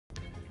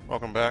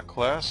Welcome back,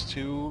 class,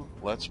 to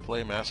Let's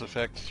Play Mass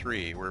Effect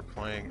 3. We're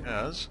playing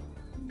as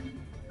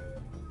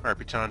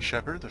Harpitan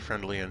Shepard, the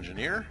friendly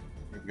engineer.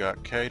 We've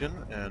got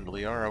Kaiden and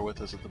Liara with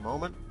us at the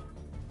moment.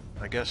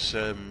 I guess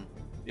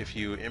if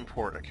you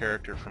import a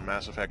character from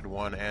Mass Effect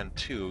 1 and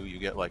 2, you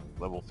get like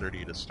level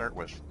 30 to start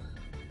with.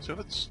 So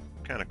it's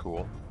kind of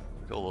cool.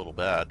 I feel a little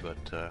bad,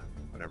 but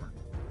whatever.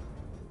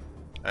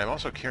 I'm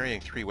also carrying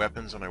 3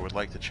 weapons, and I would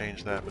like to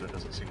change that, but it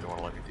doesn't seem to want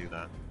to let me do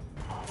that.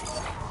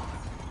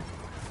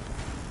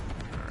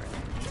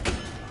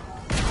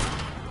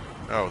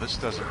 Oh, this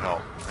doesn't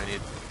help. I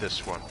need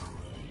this one.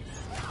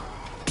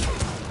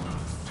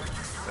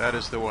 That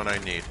is the one I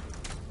need.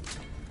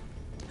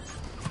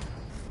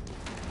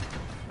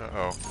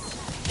 Uh-oh.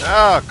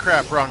 Ah,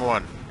 crap, wrong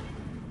one.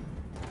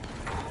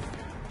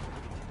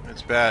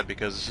 It's bad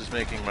because this is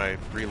making my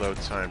reload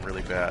time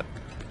really bad.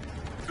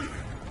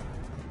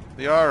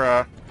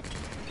 Liara!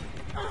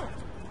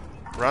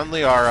 Run,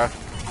 Liara!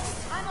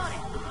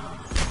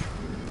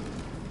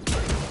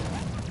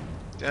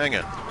 Dang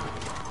it.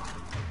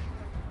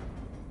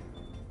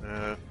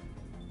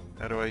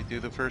 How do I do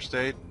the first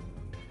aid?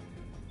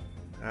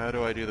 How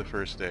do I do the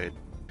first aid?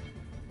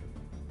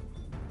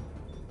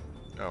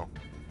 Oh,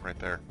 right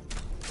there.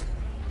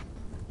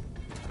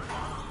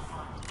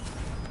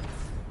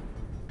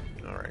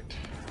 Alright.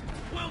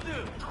 Will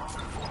do!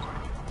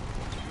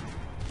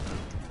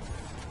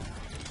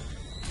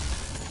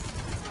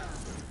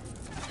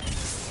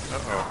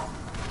 Uh-oh.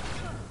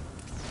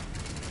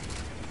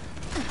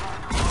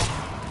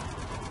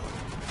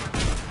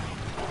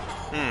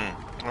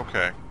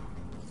 Okay.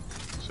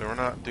 So we're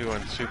not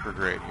doing super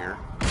great here.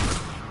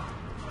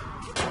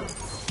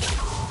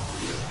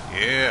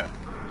 Yeah!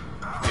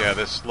 Yeah,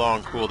 this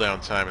long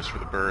cooldown time is for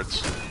the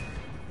birds.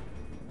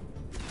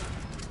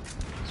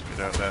 Let's get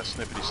out that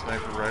snippety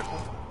sniper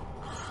rifle.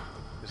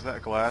 Is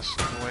that glass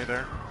in the way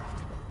there?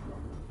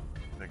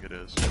 I think it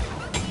is.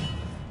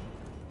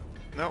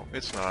 No,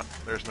 it's not.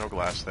 There's no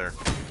glass there.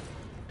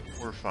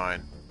 We're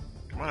fine.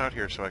 Come on out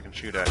here so I can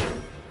shoot at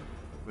you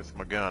with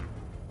my gun.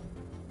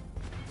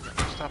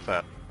 Stop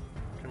that.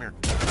 Come here.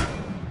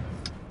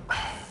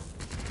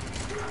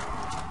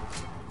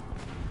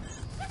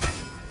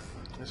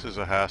 This is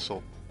a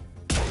hassle.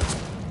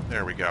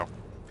 There we go.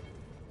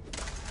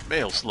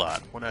 Mail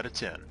slot, 1 out of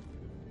 10.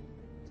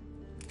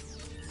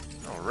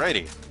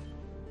 Alrighty.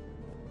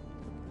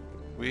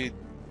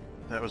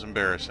 That was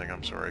embarrassing.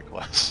 I'm sorry,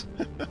 class.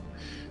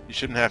 You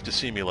shouldn't have to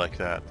see me like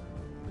that.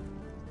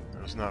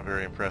 That was not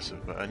very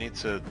impressive, but I need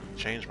to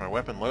change my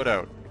weapon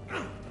loadout.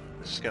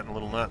 This is getting a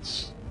little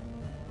nuts.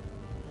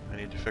 I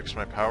need to fix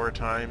my power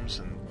times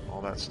and all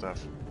that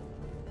stuff.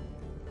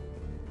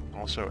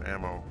 Also,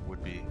 ammo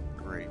would be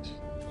great.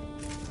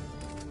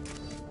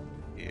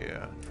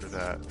 Yeah, for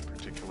that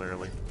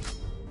particularly.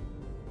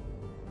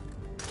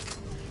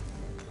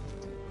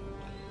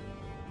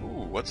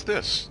 Ooh, what's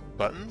this?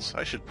 Buttons?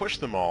 I should push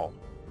them all.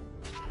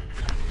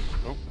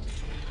 Oh.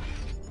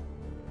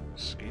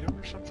 Mosquito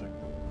or something?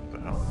 What the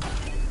hell?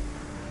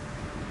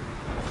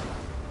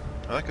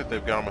 I like that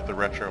they've gone with the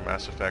retro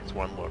Mass Effect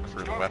 1 look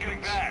for the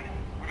weapons.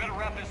 We better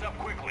wrap this up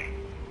quickly.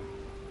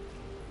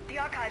 The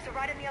archives are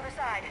right on the other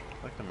side.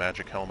 I like the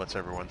magic helmets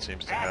everyone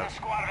seems to That's have. a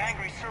squad of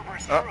angry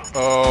Cerberus troops.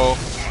 Uh-oh.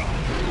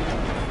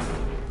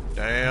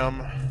 Damn.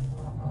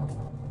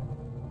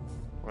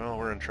 Well,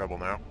 we're in trouble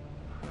now.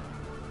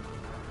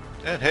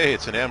 And hey,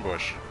 it's an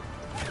ambush.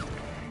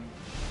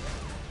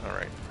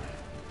 Alright.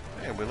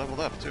 Hey, we leveled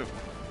up, too.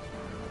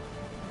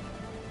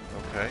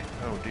 Okay.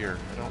 Oh dear,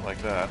 I don't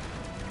like that.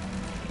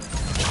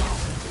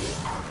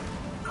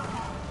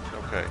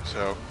 Okay,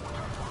 so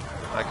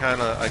I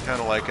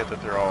kinda like it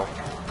that they're all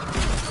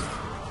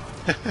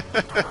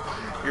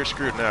You're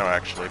screwed now,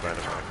 actually, by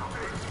the way.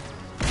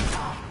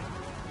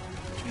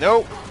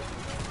 Nope!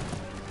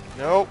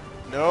 Nope!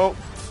 Nope!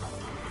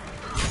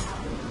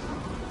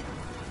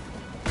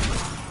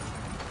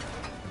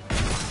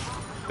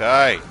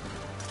 Die!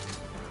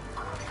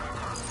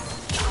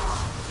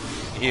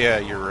 Yeah,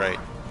 you're right.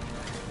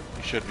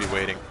 You should be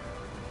waiting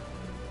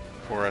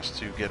for us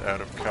to get out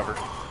of cover.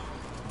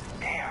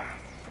 Damn,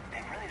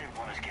 they really didn't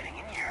want us getting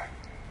in here.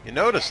 You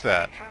noticed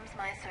that? Confirms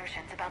my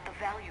assertions about the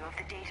value of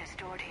the data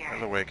stored here. Out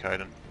of the way,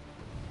 Kaiden.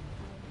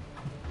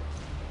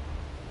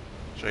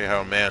 Show you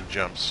how a man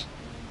jumps.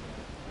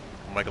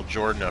 Michael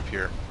Jordan up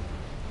here.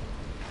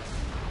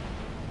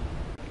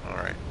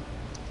 Alright.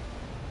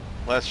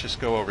 Let's just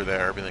go over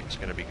there. Everything's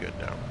going to be good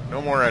now.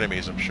 No more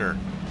enemies, I'm sure.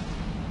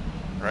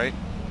 Right?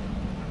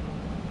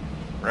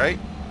 Right?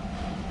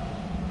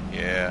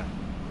 Yeah,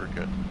 we're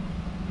good.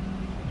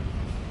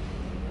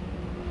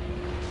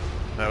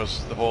 That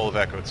was the whole of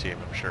Echo Team,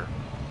 I'm sure.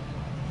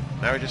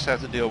 Now we just have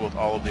to deal with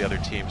all of the other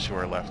teams who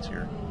are left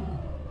here.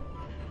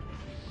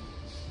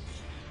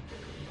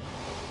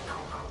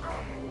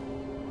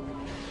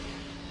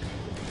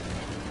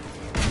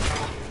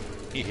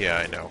 Yeah,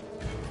 I know.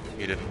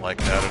 You didn't like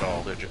that at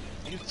all, did you?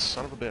 You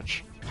son of a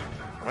bitch.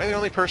 Am I the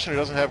only person who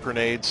doesn't have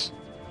grenades?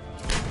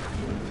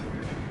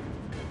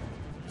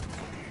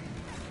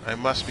 I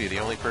must be the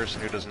only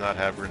person who does not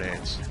have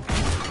grenades.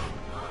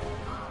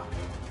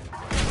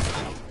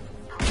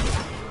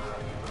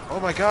 Oh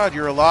my god,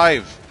 you're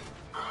alive!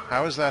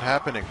 How is that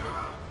happening?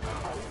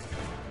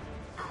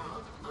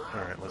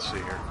 Alright, let's see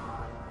here.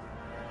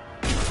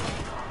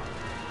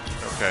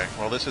 Okay,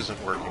 well this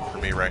isn't working for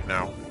me right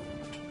now.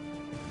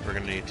 We're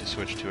gonna need to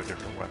switch to a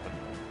different weapon.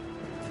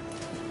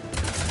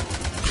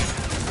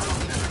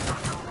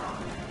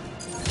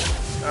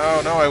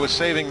 Oh no, I was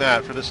saving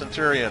that for the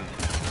Centurion.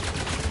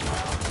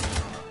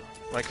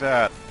 Like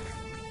that.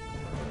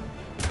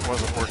 It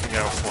wasn't working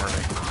out for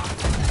me.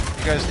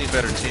 You guys need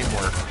better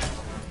teamwork.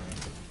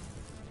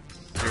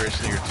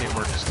 Seriously, your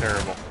teamwork is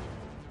terrible.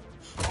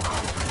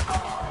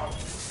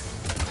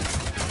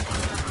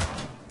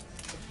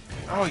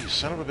 Oh, you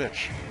son of a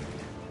bitch.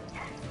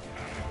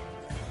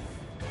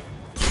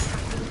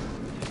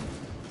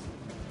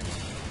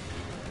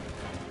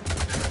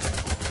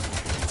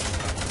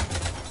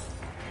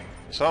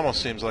 This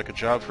almost seems like a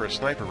job for a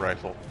sniper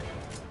rifle.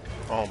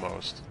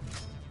 Almost.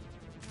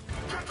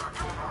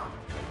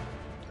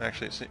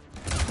 Actually, it seems...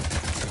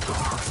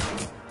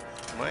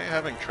 Am I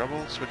having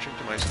trouble switching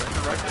to my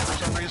sniper rifle for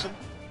some reason?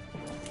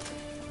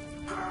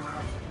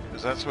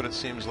 Because that's what it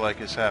seems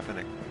like is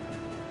happening.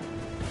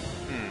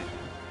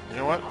 You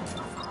know what?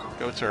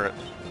 Go turret.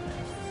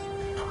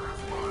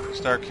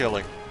 Start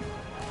killing.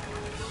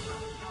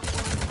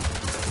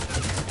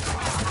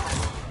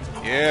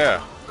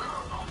 Yeah!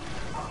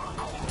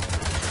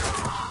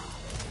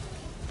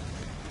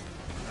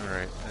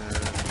 Alright,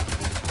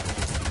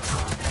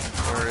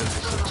 where is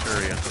the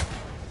Centurion?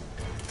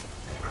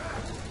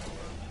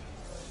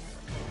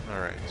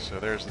 Alright, so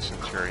there's the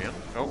Centurion.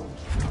 Oh!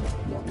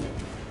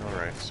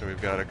 Alright, so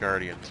we've got a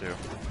Guardian too.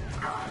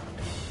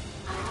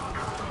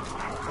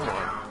 Come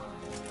on.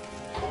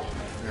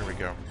 There we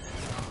go.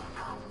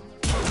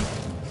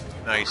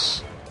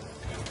 Nice.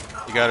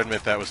 You gotta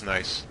admit that was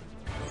nice.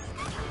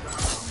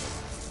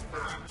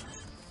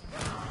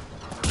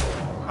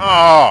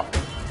 Oh!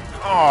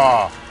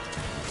 Oh!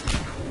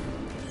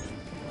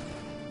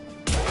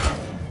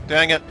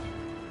 Dang it.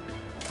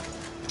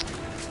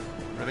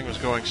 Everything was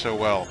going so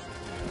well.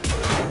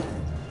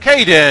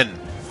 Kayden!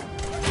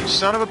 You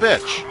son of a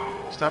bitch!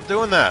 Stop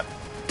doing that.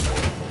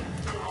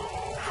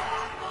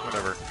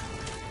 Whatever.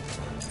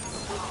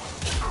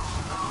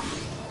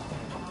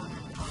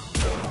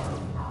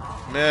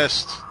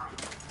 Missed.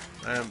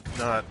 I am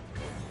not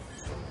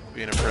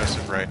being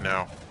impressive right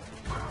now.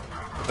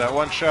 But that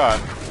one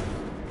shot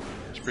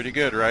is pretty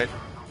good, right?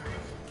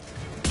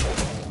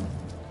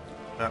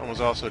 That one was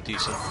also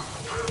decent.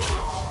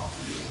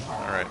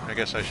 Alright, I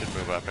guess I should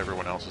move up.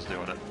 Everyone else is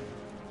doing it.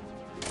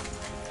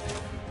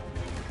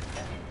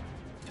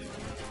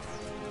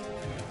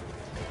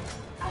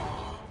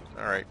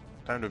 Alright,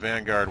 time to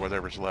vanguard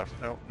whatever's left.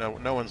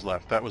 No one's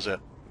left. That was it.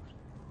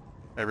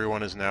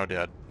 Everyone is now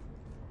dead.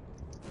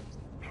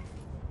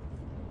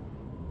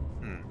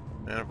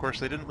 And of course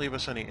they didn't leave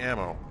us any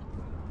ammo,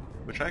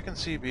 which I can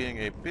see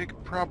being a big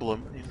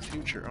problem in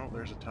future. Oh,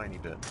 there's a tiny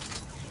bit.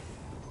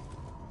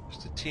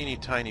 Just a teeny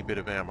tiny bit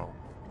of ammo.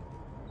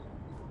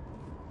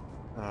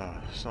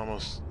 It's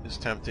almost is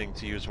tempting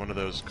to use one of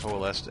those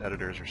coalesced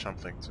editors or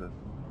something to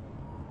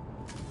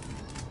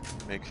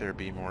make there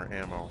be more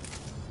ammo.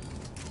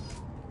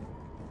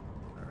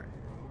 Alright.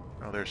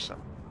 Oh, there's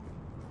some.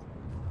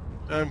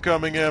 I'm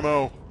coming,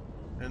 ammo!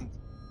 And...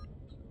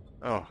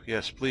 oh,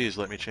 yes, please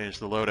let me change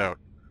the loadout.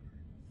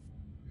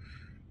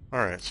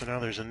 Alright, so now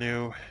there's a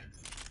new,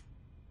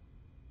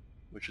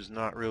 which is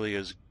not really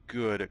as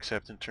good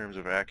except in terms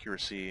of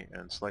accuracy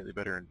and slightly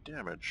better in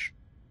damage,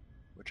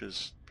 which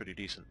is pretty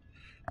decent.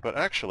 But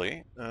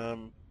actually,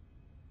 yeah,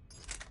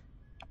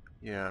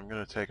 I'm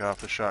going to take off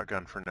the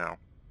shotgun for now,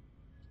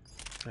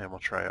 and we'll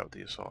try out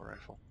the assault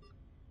rifle.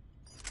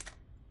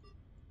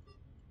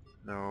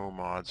 No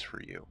mods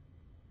for you.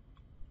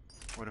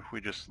 What if we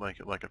just like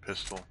it like a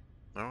pistol?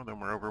 No, then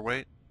we're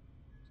overweight?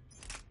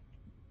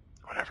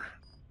 Whatever.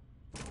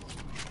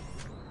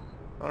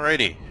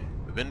 Alrighty,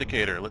 the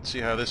Vindicator. Let's see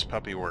how this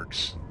puppy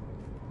works.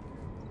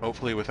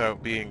 Hopefully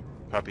without being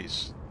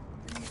puppies.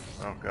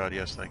 Oh god,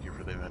 yes, thank you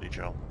for the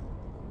Medigel.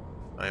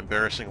 I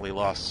embarrassingly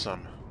lost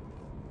some.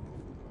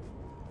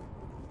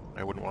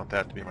 I wouldn't want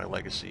that to be my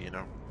legacy, you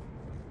know?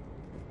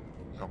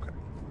 Okay.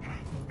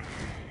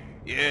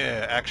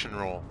 Yeah, action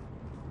roll.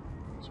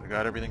 So we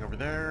got everything over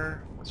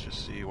there. Let's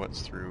just see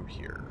what's through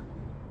here.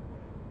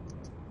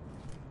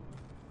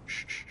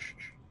 Shh, shh, shh.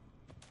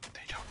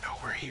 They don't know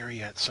we're here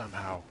yet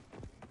somehow.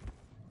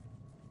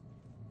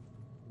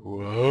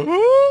 What?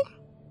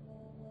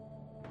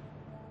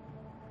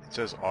 It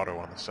says auto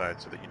on the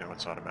side so that you know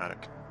it's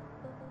automatic.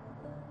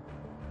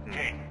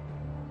 Okay.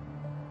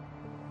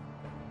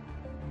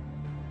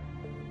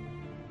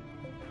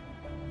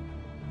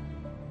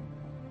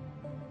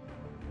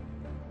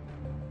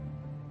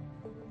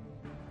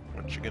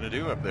 What you gonna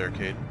do up there,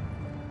 Caden?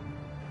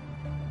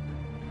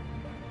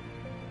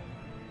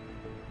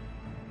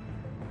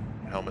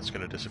 Helmet's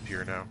gonna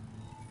disappear now.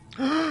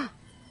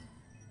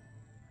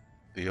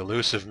 The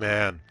Illusive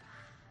Man.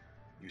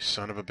 You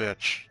son of a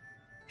bitch.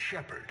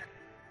 Shepard.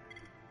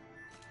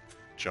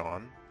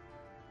 John?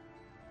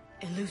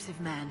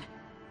 Illusive Man.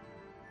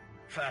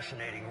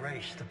 Fascinating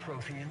race, the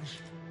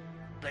Protheans.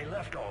 They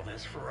left all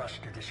this for us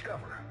to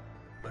discover,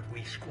 but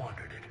we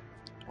squandered it.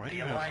 Why do The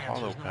you have Alliance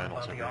hollow has known panels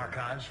about the everywhere?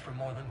 archives for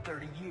more than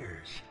 30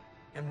 years.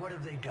 And what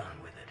have they done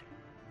with it?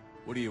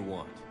 What do you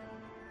want?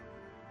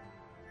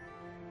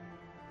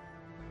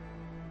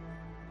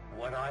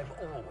 What I've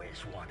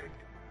always wanted.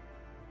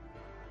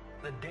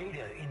 The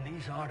data in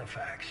these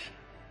artifacts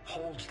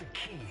holds the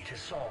key to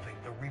solving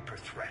the Reaper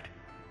threat.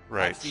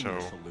 Right, I've seen so...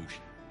 your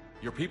solution.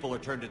 Your people are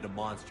turned into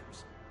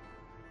monsters.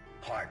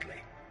 Hardly.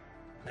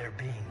 They're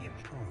being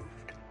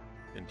improved.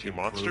 Into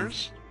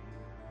monsters?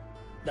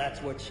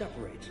 That's what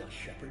separates us,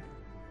 Shepard.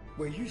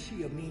 Where you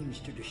see a means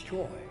to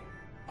destroy,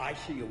 I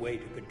see a way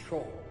to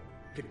control,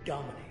 to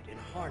dominate and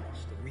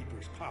harness the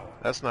Reaper's power.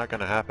 That's not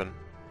gonna happen.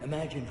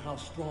 Imagine how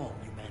strong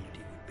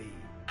humanity would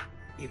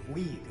be if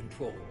we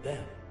controlled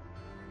them.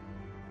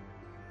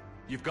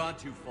 You've gone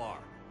too far.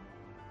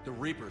 The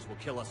Reapers will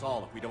kill us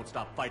all if we don't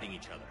stop fighting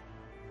each other.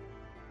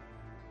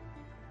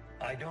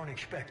 I don't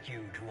expect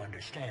you to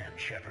understand,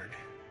 Shepard,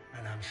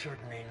 and I'm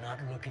certainly not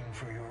looking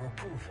for your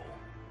approval.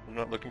 I'm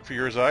not looking for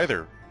yours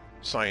either,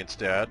 Science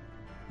Dad.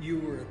 You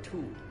were a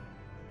tool,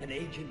 an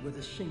agent with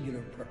a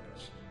singular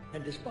purpose,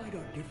 and despite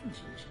our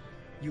differences,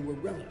 you were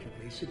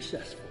relatively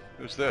successful.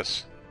 Who's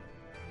this?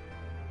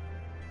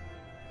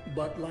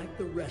 But like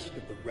the rest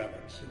of the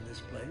relics in this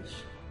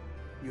place,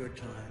 your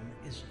time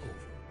is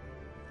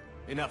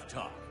over. Enough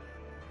talk.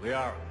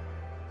 Liara.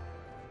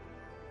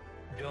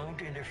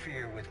 Don't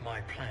interfere with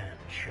my plans,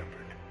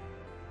 Shepard.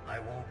 I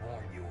won't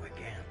warn you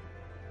again.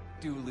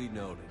 Duly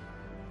noted.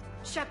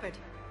 Shepard,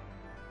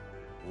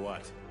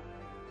 What?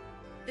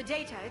 the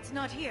data, it's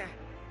not here.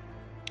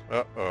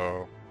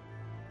 Uh-oh.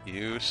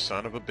 You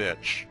son of a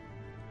bitch.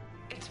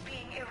 It's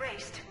being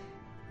erased.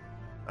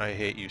 I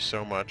hate you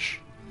so much.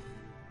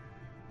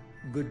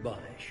 Goodbye,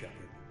 Shepard.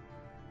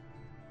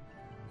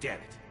 Damn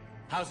it.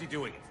 How's he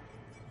doing it?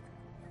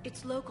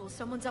 It's local.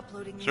 Someone's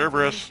uploading the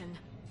Cerberus. information.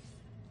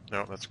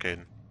 No, that's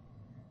Caden.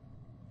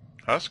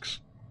 Husks?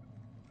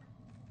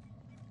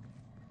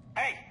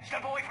 Hey,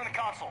 step away from the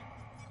console.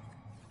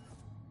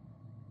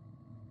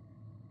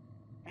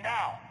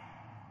 Now.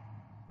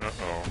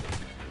 Uh-oh.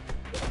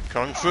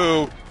 Kung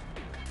Fu!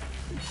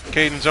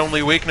 Caden's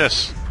only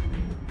weakness.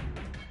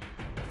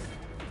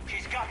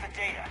 She's got the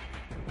data.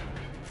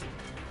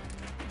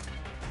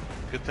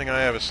 Good thing I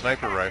have a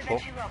sniper Faster rifle.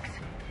 than she looks.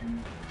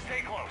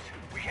 Stay close.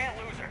 We can't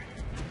lose her.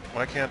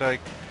 Why can't I...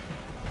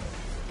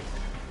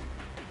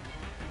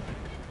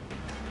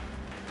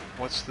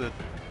 What's the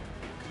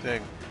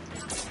thing?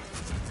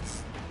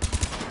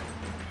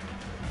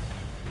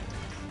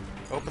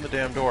 Open the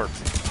damn door.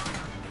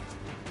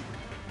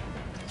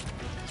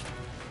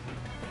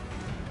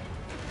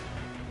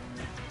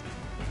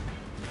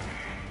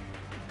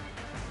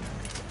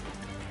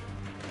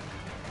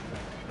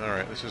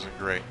 Alright, this isn't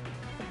great.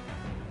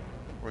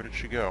 Where did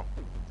she go?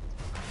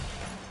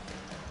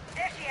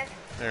 There she is.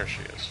 There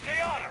she is.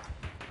 Stay on her.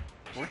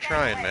 We're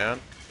trying, man.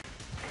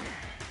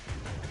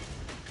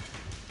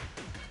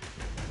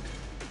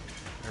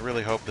 I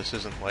really hope this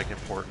isn't, like,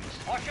 important.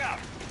 Watch out.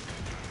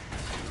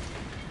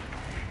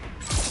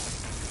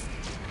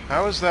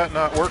 How is that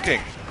not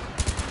working?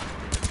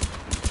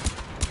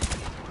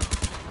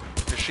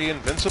 Is she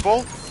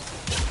invincible?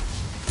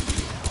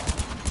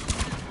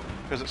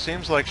 Because it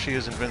seems like she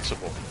is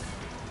invincible.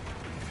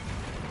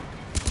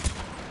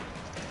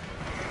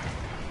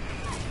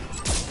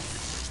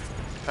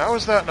 How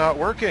is that not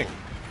working?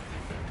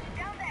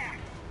 Down there.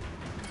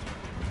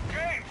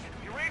 James,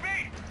 you read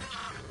me?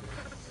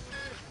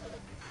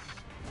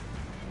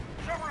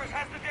 Cerberus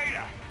has the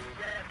data.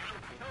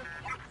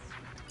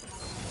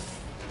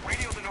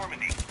 Radio to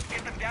Normandy.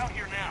 Get them down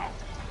here now.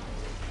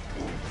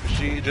 Is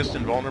she just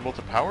invulnerable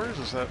to powers?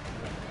 Is that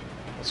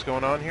what's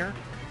going on here?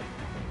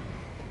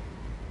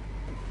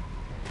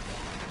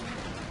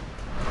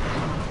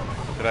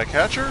 Did I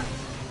catch her?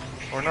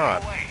 Or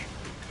not? Away.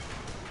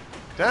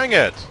 Dang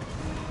it!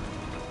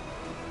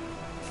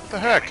 What the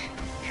heck?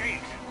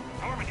 James,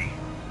 Normandy,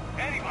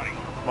 anybody.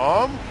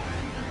 Mom?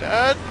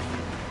 Dad?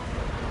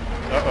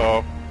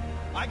 Uh-oh.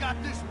 I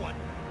got this one.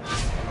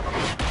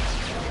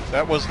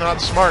 That was not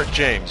smart,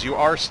 James. You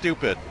are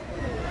stupid.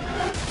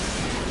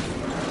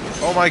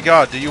 Oh my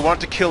god, do you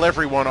want to kill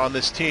everyone on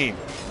this team?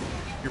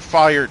 You're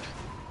fired.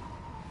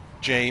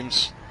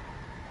 James.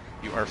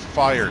 You are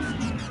fired. Oh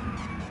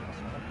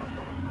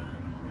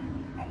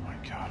my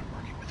god, I'm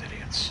working with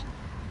idiots.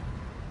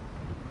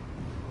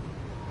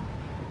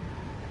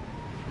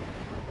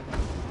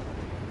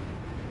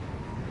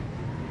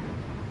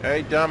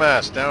 Hey,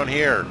 dumbass, down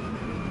here.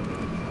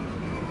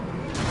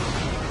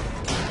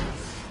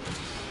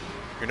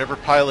 You're never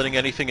piloting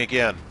anything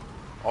again.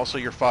 Also,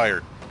 you're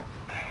fired.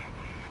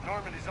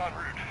 Normandy's en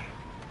route.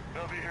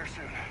 They'll be here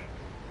soon.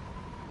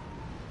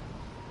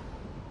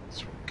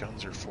 That's what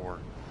guns are for.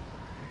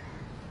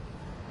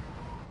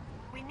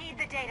 We need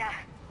the data.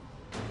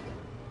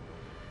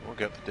 We'll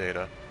get the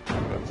data.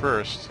 But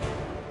first...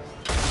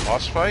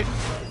 boss fight?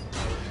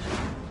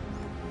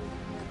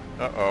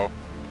 Uh-oh.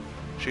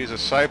 She's a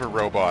cyber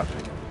robot.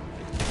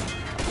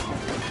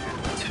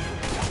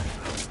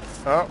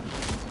 Oh.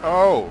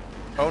 Oh.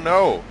 Oh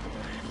no.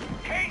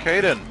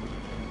 Kaidan.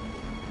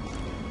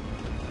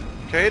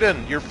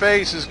 Kaidan, your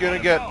face is gonna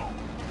get...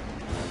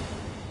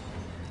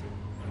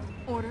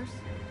 Orders?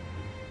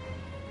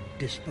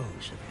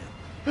 Dispose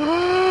of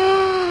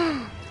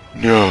him.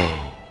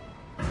 No.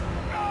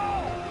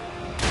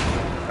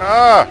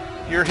 Ah!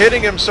 You're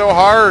hitting him so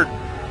hard!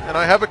 And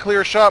I have a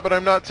clear shot, but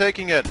I'm not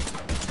taking it.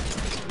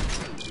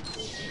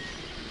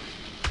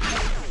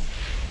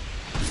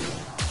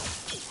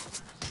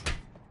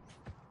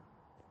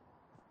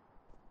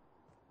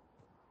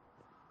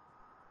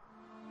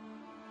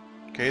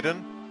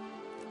 Kaidan?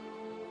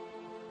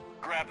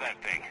 Grab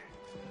that thing.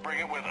 Bring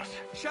it with us.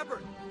 Shepard,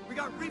 we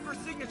got Reaper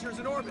signatures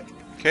in orbit.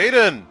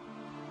 Kaidan!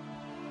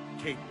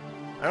 Kate,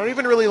 I don't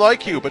even really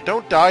like you, but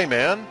don't die,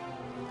 man.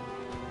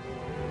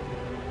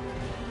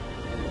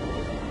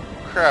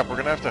 Crap, we're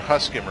gonna have to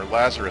husk him or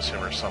Lazarus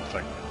him or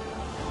something.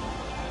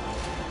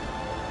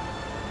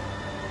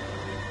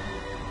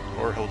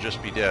 Or he'll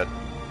just be dead.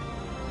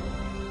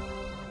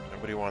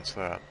 Nobody wants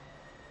that.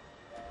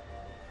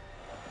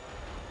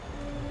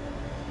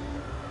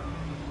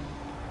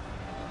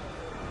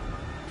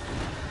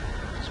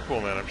 It's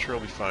cool, man. I'm sure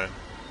he'll be fine.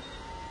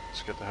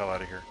 Let's get the hell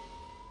out of here.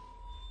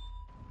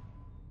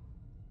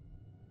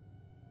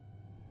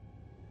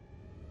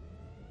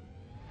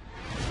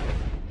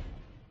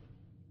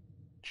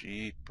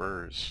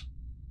 Jeepers.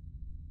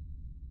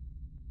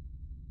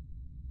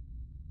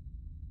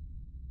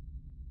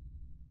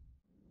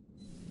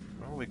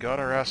 Well, we got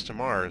our ass to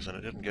Mars, and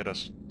it didn't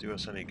do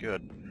us any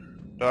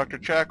good. Dr.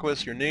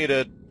 Chakwas, you're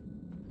needed.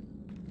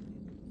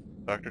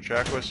 Dr.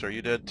 Chakwas, are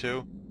you dead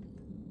too?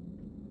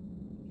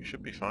 You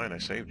should be fine. I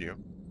saved you.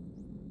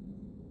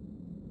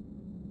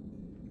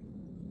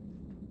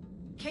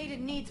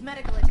 Kaidan needs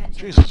medical attention.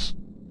 Jesus.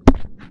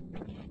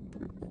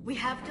 We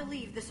have to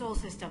leave the Sol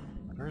system.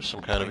 There's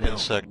some kind of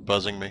insect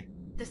buzzing me.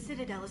 The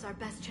Citadel is our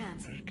best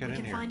chance. Get We in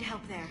can here. find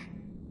help there.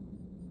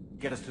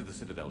 get us to the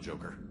Citadel,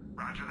 Joker.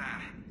 Roger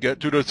that. Get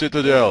to the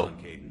Citadel. Come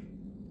on, Kaidan.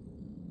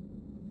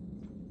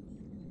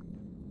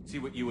 See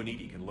what you and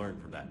Edie can learn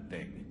from that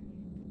thing.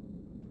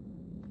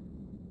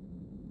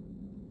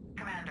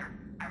 Commander,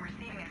 I'm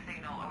receiving a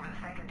signal over the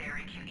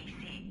secondary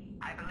QEC.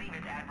 I believe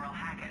it's Admiral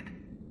Hackett.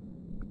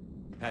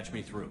 Patch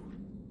me through.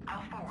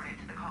 I'll forward it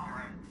to the comm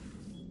room.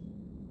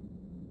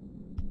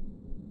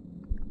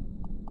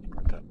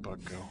 Where'd that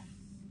bug go?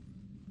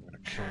 I'm gonna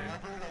kill you.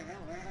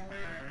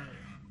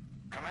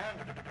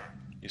 Commander.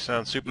 You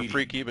sound super Edie,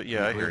 freaky, but yeah,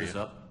 can I you hear bring you. us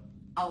up?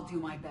 I'll do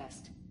my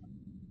best.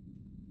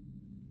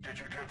 Did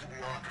you get to the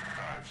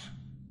archives?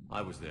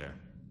 I was there.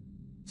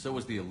 So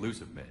was the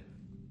Illusive Man.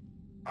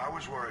 I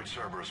was worried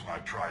Cerberus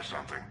might try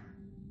something.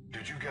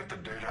 Did you get the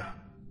data?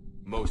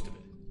 Most of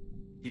it.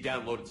 He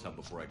downloaded some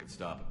before I could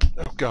stop him.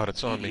 Oh god,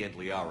 it's on Edie me. and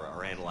Liara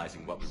are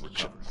analyzing what we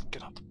recovered.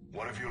 Get up.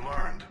 What have you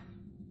learned?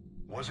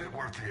 Was it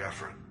worth the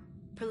effort?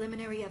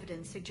 Preliminary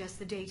evidence suggests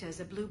the data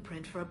is a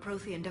blueprint for a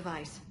Prothean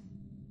device.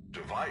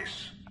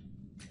 Device?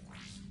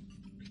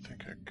 I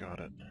think I got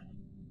it.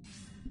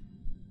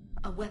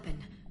 A weapon,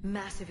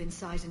 massive in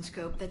size and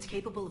scope, that's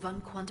capable of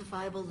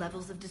unquantifiable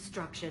levels of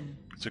destruction.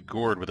 It's a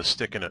gourd with a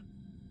stick in it.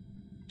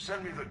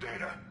 Send me the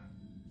data.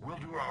 We'll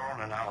do our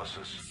own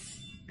analysis.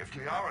 If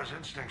Liara's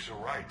instincts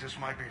are right, this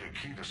might be the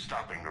key to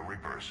stopping the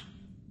Reapers.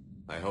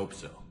 I hope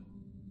so.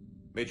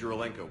 Major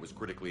Alenko was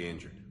critically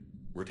injured.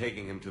 We're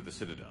taking him to the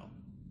Citadel.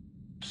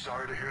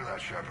 Sorry to hear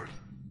that, Shepard.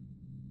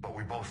 But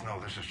we both know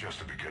this is just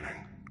the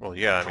beginning. Well,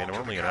 yeah, I mean, Talk to we're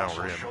only the an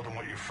council, hour in. show them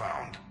what you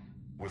found.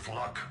 With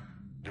luck,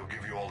 they'll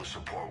give you all the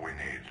support we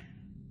need.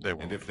 They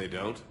won't. And if they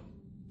don't?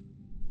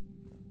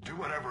 Do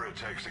whatever it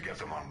takes to get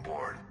them on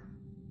board.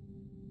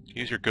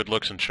 Use your good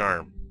looks and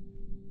charm.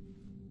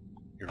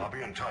 Your I'll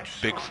be in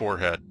touch big soon.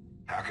 forehead,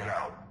 Hack it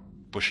out.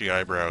 bushy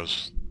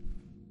eyebrows,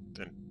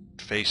 and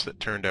face that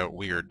turned out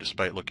weird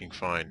despite looking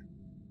fine.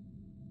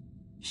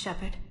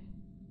 Shepard,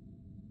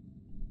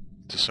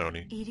 To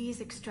Sony. Edie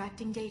is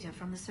extracting data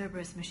from the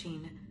Cerberus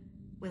machine.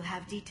 We'll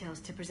have details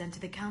to present to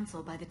the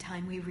Council by the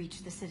time we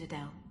reach the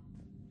Citadel.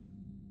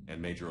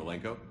 And Major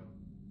Alenko?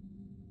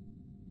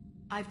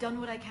 I've done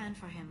what I can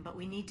for him, but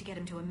we need to get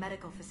him to a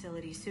medical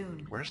facility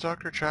soon. Where's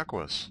Dr.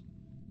 Chakwas?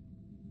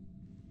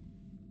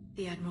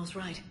 The Admiral's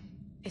right.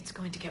 It's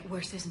going to get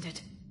worse, isn't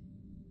it?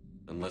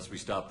 Unless we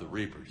stop the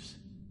Reapers.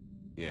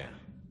 Yeah.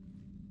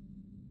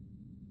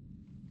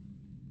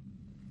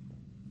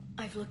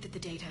 I've looked at the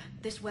data.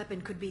 This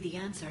weapon could be the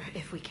answer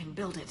if we can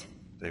build it.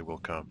 They will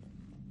come.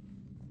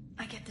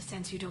 I get the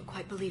sense you don't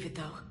quite believe it,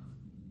 though.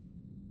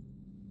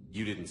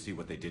 You didn't see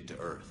what they did to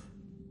Earth.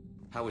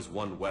 How is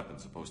one weapon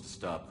supposed to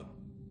stop them?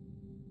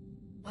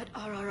 What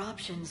are our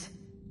options?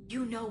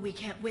 You know we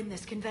can't win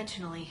this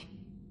conventionally.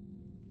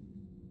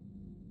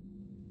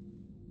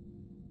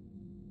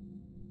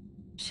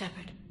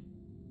 Shepard.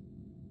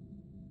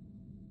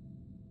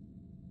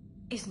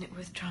 Isn't it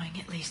worth trying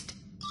at least?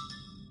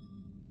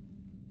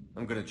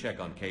 I'm gonna check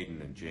on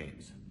Kaidan and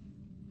James.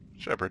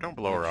 Shepard, don't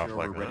blow her Make off sure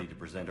like we're ready that. to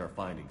present our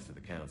findings to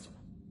the Council.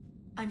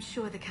 I'm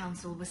sure the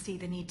Council will see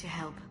the need to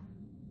help.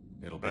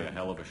 It'll be a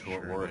hell of a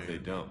short war if they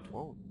don't.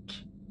 Won't.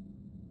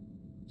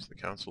 The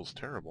council's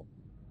terrible.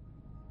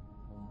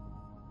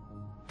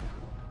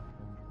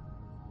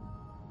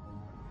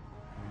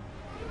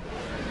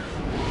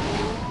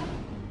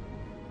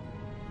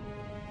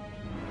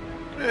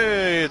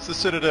 Hey, it's the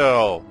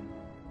Citadel!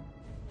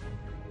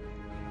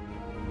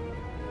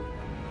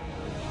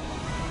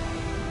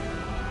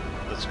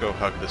 Let's go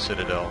hug the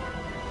Citadel.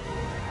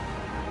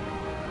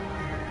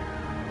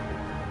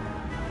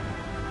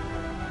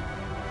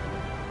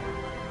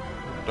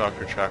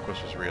 Dr.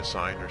 Chakwas was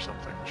reassigned or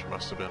something. She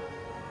must have been.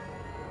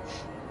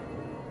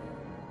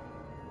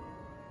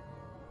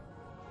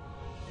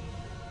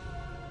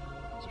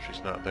 So if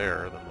she's not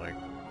there, then, like,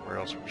 where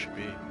else would she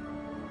be?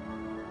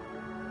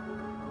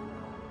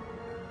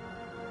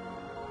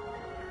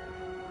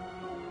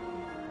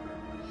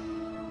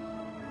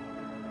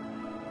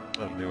 A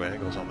lot of new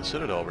angles on the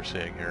Citadel we're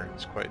seeing here.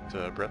 It's quite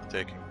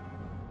breathtaking.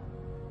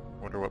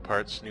 Wonder what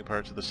new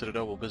parts of the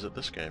Citadel we'll visit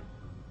this game.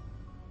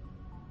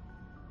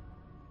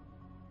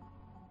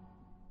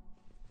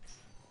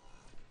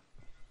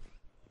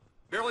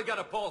 Barely got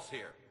a pulse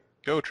here.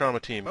 Go, Trauma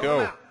Team,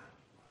 go!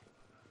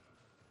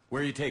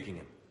 Where are you taking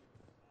him?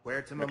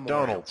 Where to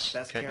McDonald's.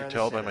 Best Can't care you in the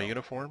tell by my Citadel.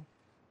 uniform?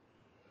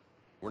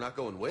 We're not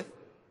going with?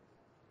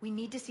 We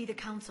need to see the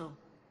council.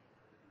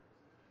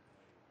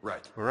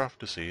 Right. We're off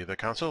to see the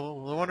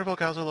council, the wonderful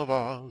Council of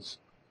Oz.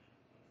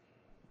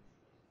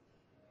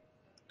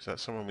 Is that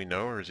someone we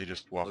know, or is he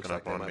just walking Looks like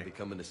up they on might me? be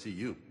coming to see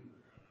you.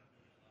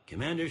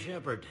 Commander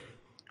Shepard.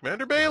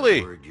 Commander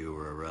Bailey! Word you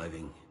were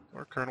arriving.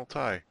 Or Colonel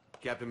Ty,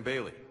 Captain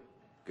Bailey,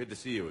 good to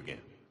see you again.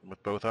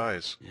 with both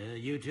eyes. Yeah,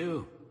 you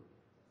too.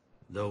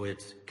 Though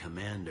it's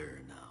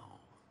Commander now.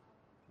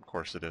 Of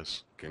course it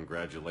is.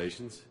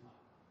 Congratulations.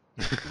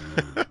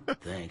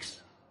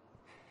 Thanks.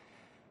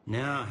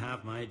 Now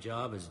half my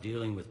job is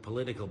dealing with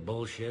political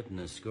bullshit and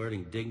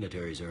escorting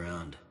dignitaries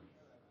around.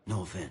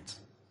 No offense.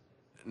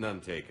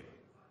 None taken.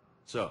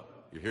 So,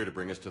 you're here to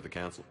bring us to the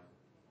council?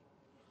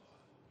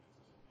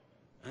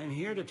 I'm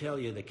here to tell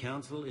you the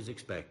council is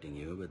expecting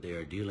you, but they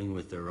are dealing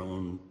with their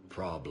own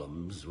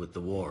problems with the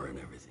war and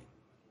everything.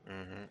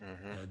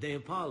 They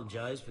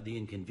apologize for the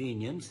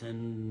inconvenience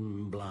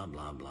and blah,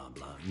 blah, blah,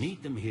 blah.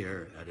 Meet them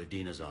here at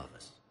Adina's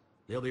office.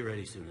 They'll be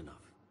ready soon enough.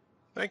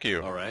 Thank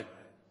you. All right.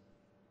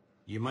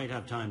 You might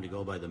have time to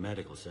go by the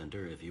medical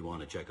center if you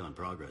want to check on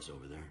progress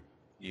over there.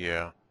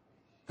 Yeah.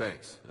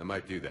 Thanks. I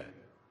might do that.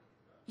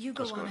 You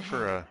go Let's on go ahead.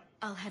 for a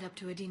I'll head up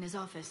to Adina's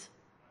office.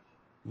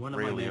 One of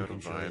Ray my men Liotta can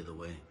show vibe. you the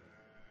way.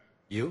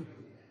 You?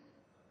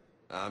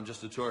 I'm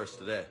just a tourist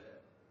today.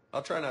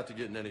 I'll try not to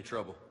get in any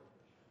trouble.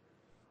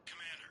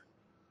 Commander,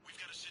 we've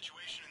got a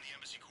situation in the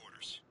embassy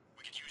quarters.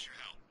 We could use your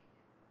help.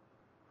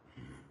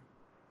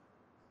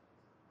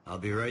 I'll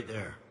be right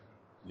there.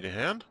 Need a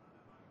hand?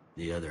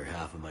 The other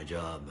half of my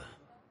job.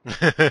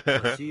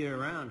 I'll see you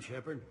around,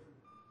 Shepard.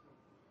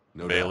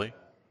 No Bailey.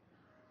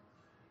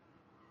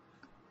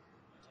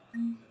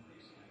 doubt.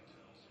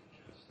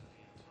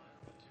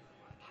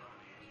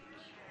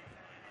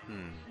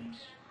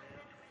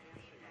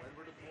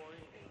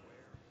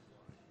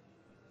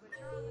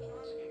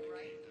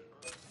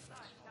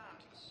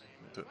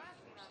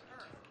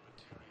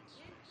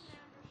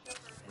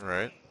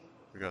 Alright.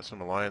 We got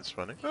some alliance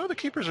funding. Oh, the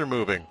keepers are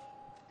moving.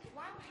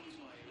 Why would he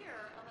be here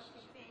unless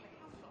he's seeing the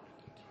council?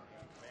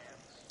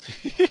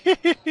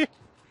 You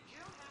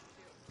don't have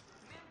to.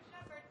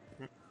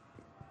 Commander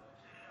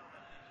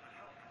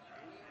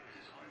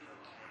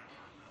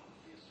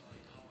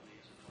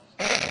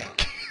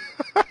Shepard.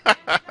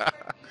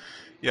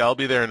 Yeah, I'll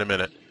be there in a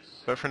minute.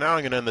 But for now,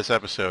 I'm going to end this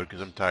episode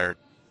because I'm tired.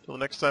 Till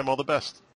next time, all the best.